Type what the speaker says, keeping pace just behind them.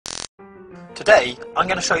Today, I'm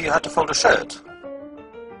going to show you how to fold a shirt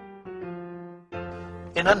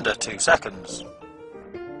in under 2 seconds.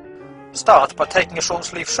 Start by taking a short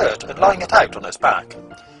sleeve shirt and lying it out on its back.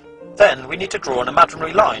 Then we need to draw an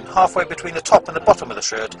imaginary line halfway between the top and the bottom of the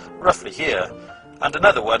shirt, roughly here, and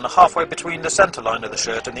another one halfway between the centre line of the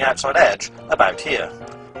shirt and the outside edge, about here.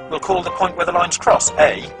 We'll call the point where the lines cross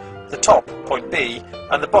A, the top point B,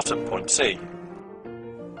 and the bottom point C.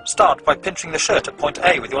 Start by pinching the shirt at point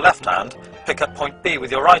A with your left hand, pick up point B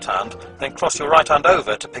with your right hand, then cross your right hand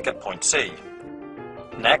over to pick up point C.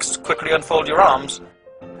 Next, quickly unfold your arms,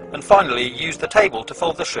 and finally use the table to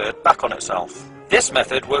fold the shirt back on itself. This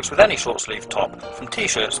method works with any short sleeve top, from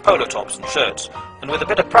t-shirts, polo tops and shirts, and with a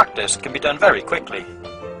bit of practice can be done very quickly.